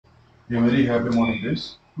A very happy morning,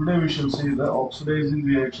 guys. Today we shall see the oxidizing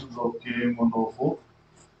reactions of Km104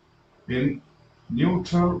 in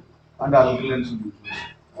neutral and alkaline solutions.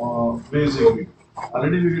 Basically,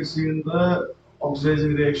 already we can see in the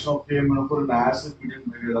oxidizing reaction of Km104 in acid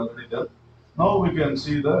medium period already there. Now we can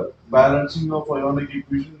see the balancing of ionic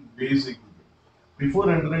equation in basic medium.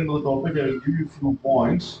 Before entering into the topic, I will give you a few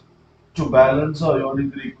points to balance the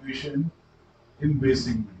ionic equation in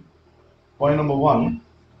basic medium. Point number one.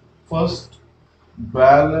 First,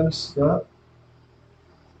 balance the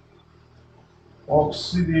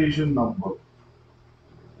oxidation number.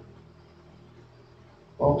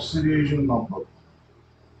 Oxidation number.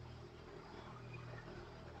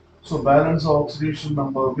 So balance the oxidation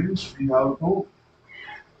number means we have to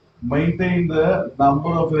maintain the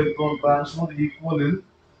number of electron transfer equal in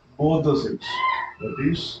both the sides. That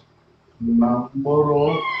is, number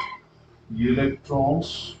of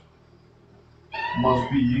electrons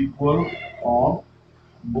must be equal on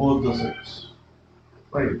both the sides.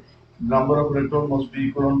 Right. Number of electrons must be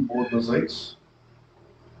equal on both the sides.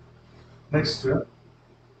 Next,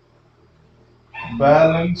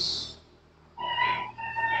 balance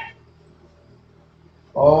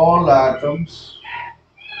all atoms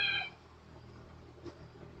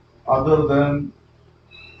other than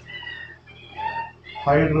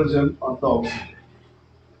hydrogen and the oxygen.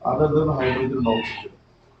 Other than hydrogen and oxygen.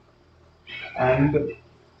 And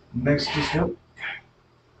next step,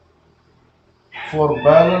 for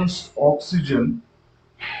balanced oxygen,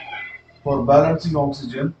 for balancing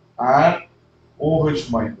oxygen, add OH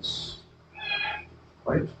minus,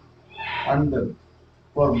 right? And then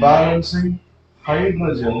for balancing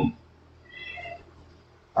hydrogen,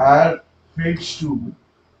 add H2.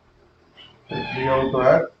 Right? We have to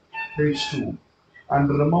add H2. And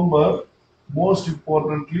remember, most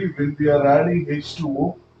importantly, when we are adding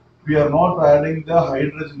H2O, we are not adding the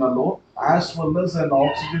hydrogen alone, as well as an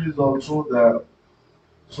oxygen is also there.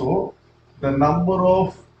 So, the number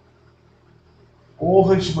of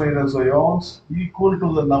OH minus ions equal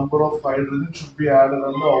to the number of hydrogen should be added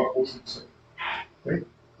on the opposite side. Right?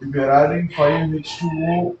 If you are adding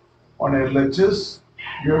 5H2O on LHS,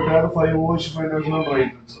 you have to add 5OH minus on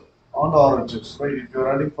right hand side, on RHS. Right? If you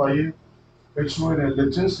are adding 5H2O in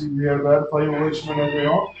LHS, we have to add 5OH minus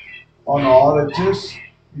ion on RHS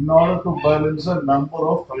in order to balance the number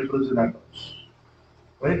of hydrogen atoms.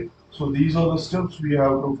 Right? So these are the steps we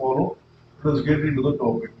have to follow. Let us get into the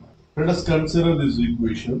topic now. Let us consider this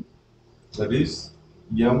equation, that is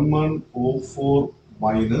M1O4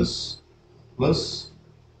 minus plus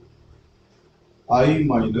I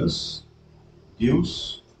minus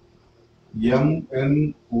gives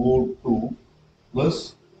MnO2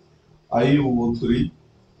 plus iO3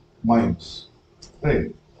 minus.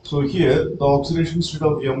 Right. So here the oxidation state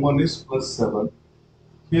of M1 is plus 7.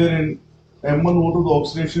 Here in M1O2 the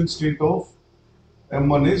oxidation state of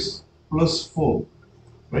M1 is plus 4.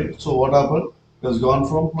 Right. So what happened? It has gone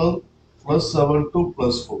from plus 7 to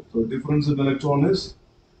plus 4. So difference in electron is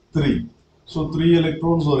 3. So 3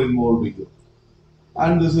 electrons are involved here.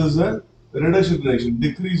 And this is a reduction reaction,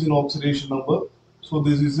 decrease in oxidation number. So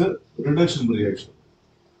this is a reduction reaction.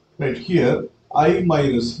 Right here, I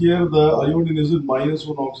minus, here the iodine is in minus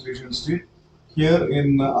 1 oxidation state. Here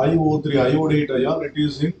in iO3, iodate ion, it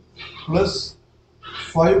is in plus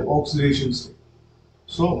 5 oxidation state.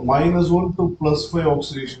 So minus 1 to plus 5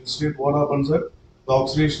 oxidation state, what happens is the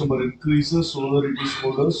oxidation number increases, so that it is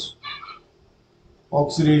called as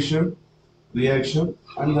oxidation reaction,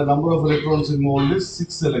 and the number of electrons involved is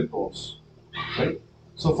 6 electrons, right?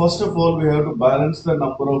 So first of all, we have to balance the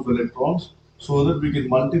number of electrons so that we can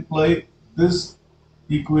multiply this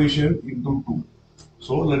equation into 2.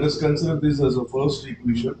 So let us consider this as a first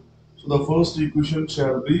equation. So the first equation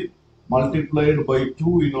shall be multiplied by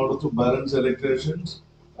 2 in order to balance electrons,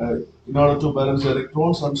 and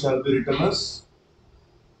shall be written as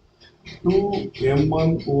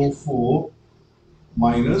 2M1O4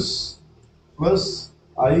 minus plus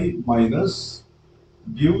I minus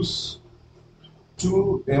gives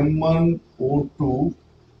 2M1O2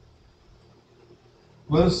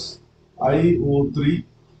 plus iO3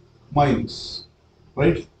 minus,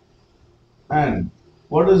 right? And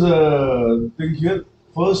what is the thing here?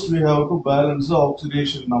 First we have to balance the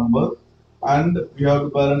oxidation number, and we have to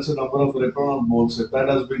balance the number of electrons on both sides. That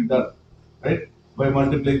has been done, right? By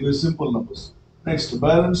multiplying with simple numbers. Next,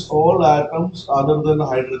 balance all atoms other than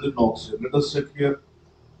hydrogen and oxygen. Let us check here.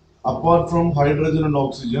 Apart from hydrogen and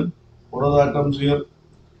oxygen, what are the atoms here?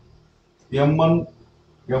 M1,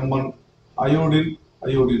 M1, iodine,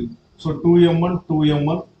 iodine. So 2M1,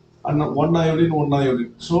 2M1, and 1 iodine, 1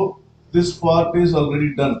 iodine. So this part is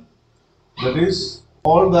already done. That is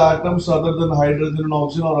all the atoms other than hydrogen and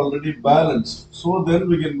oxygen are already balanced. So then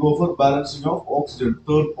we can go for balancing of oxygen.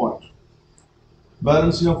 Third point.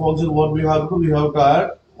 Balancing of oxygen, what we have to do? We have to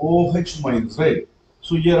add OH minus, right?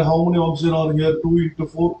 So here, how many oxygen are here? 2 into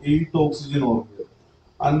 4, 8 oxygen are here.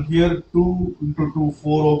 And here 2 into 2,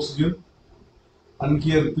 4 oxygen. And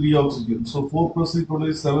here 3 oxygen. So 4 plus 3 total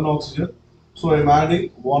is 7 oxygen. So I am adding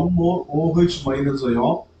one more OH minus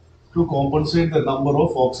ion to compensate the number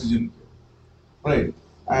of oxygen. Right.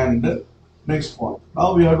 And next point.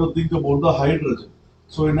 Now we have to think about the hydrogen.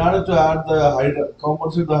 So in order to add the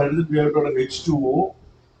compensate the hydrogen, we have to add H2O,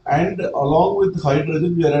 and along with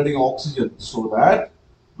hydrogen, we are adding oxygen. So that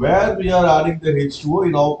where we are adding the H2O,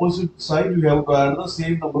 in opposite side, we have to add the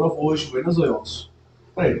same number of OH minus ions.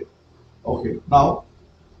 Right. Okay. Now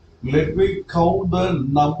let me count the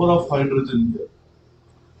number of hydrogen here.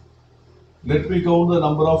 Let me count the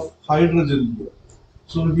number of hydrogen here.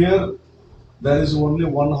 So here there is only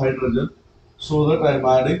one hydrogen, so that I am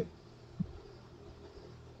adding,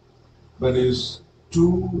 that is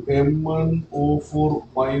 2MnO4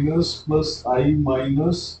 minus plus I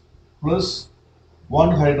minus plus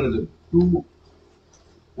one hydrogen.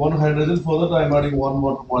 One hydrogen, for that I am adding one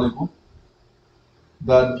water molecule,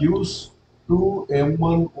 that gives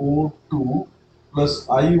 2MnO2 plus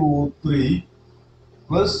iO3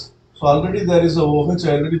 plus, so already there is a OH.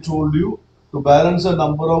 I already told you, to balance the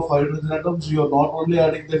number of hydrogen atoms, you are not only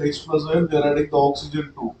adding the H plus ion, you are adding the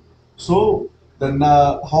oxygen too. So then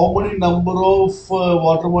how many number of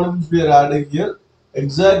water molecules we are adding here?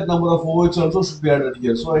 Exact number of OH also should be added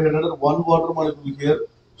here. So I had added one water molecule here,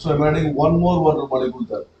 so I'm adding one more water molecule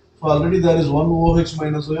there. So already there is one OH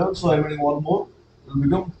minus ion, so I'm adding one more. It will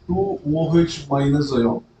become 2 OH minus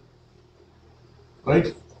ion,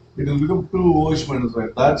 right? It will become 2 OH minus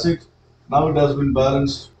ion. That's it. Now it has been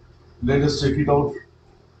balanced. Let us check it out.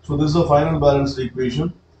 So this is the final balanced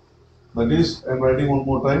equation. That is, I'm writing one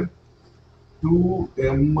more time.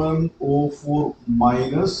 2MnO4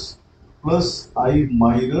 minus plus I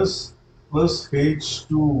minus plus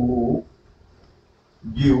H2O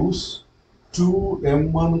gives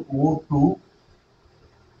 2MnO2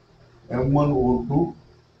 M1O2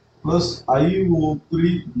 plus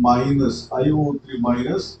IO3 minus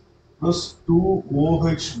plus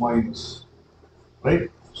 2OH minus, right?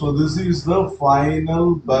 So this is the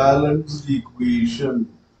final balanced equation.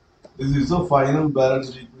 This is the final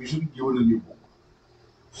balanced equation given in your book.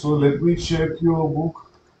 So let me check your book.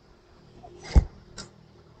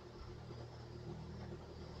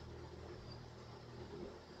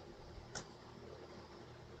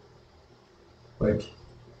 Right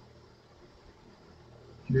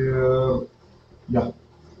here, yeah.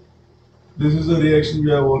 This is the reaction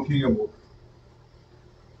we are working about.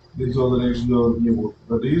 These are the reactions we are working about.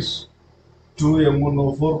 That is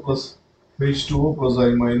 2M1O4 plus H2O plus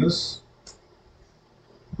I minus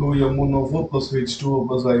 2M1O4 plus H2O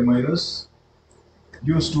plus I minus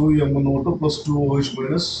gives 2M1O2 plus 2OH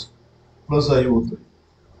minus plus IO3.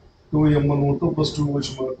 2M1O2 plus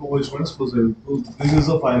 2OH minus plus IO3. So this is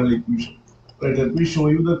the final equation. Right, let me show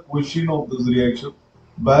you the question of this reaction.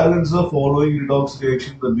 Balance the following redox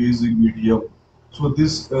reaction in the basic medium. So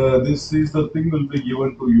this is the thing will be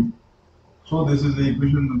given to you. So this is the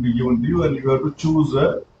equation will be given to you, and you have to choose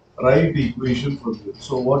a right equation for this.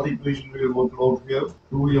 So what equation we will work out here?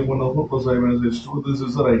 2M1 plus I minus H2. This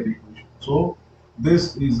is the right equation. So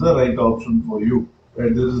this is the right option for you.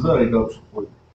 Right? This is the right option for you.